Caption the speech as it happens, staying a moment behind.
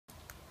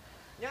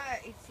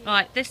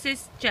Right, this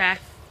is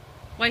Geoff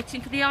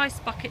waiting for the ice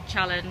bucket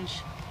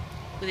challenge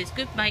with his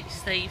good mate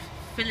Steve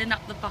filling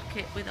up the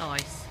bucket with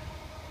ice.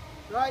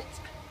 Right,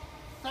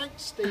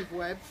 thanks Steve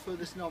Webb for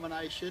this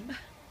nomination.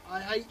 I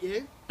hate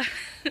you.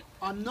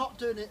 I'm not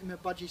doing it in the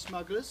Budgie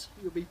Smugglers,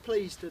 you'll be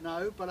pleased to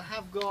know, but I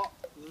have got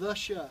the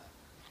shirt.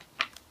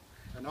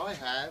 And I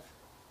have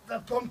the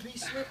bumpy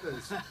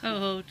slippers.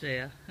 Oh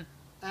dear.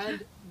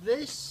 And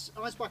this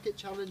ice bucket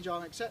challenge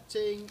I'm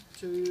accepting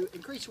to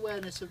increase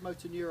awareness of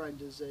motor neurone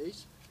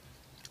disease,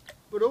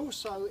 but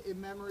also in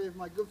memory of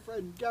my good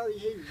friend Gary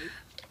Healey,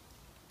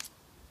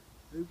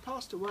 who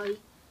passed away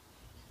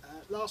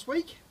last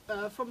week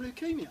from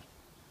leukemia.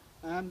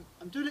 I'm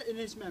doing it in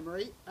his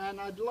memory, and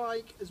I'd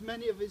like as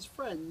many of his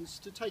friends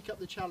to take up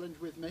the challenge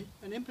with me,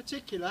 and in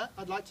particular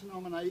I'd like to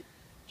nominate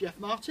Geoff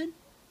Martin,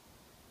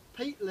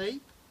 Pete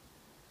Lee,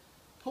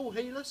 Paul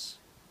Heelis,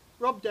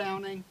 Rob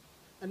Downing,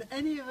 and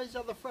any of his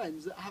other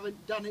friends that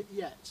haven't done it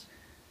yet.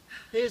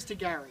 Here's to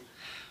Gary.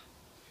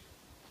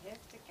 Here's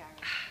to Gary.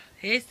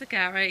 Here's the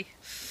Gary.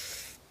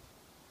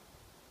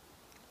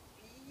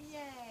 Yay.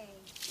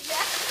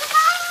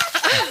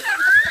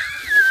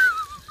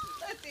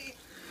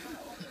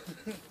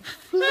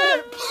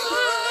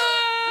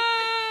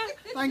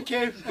 Thank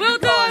you. Well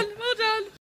done.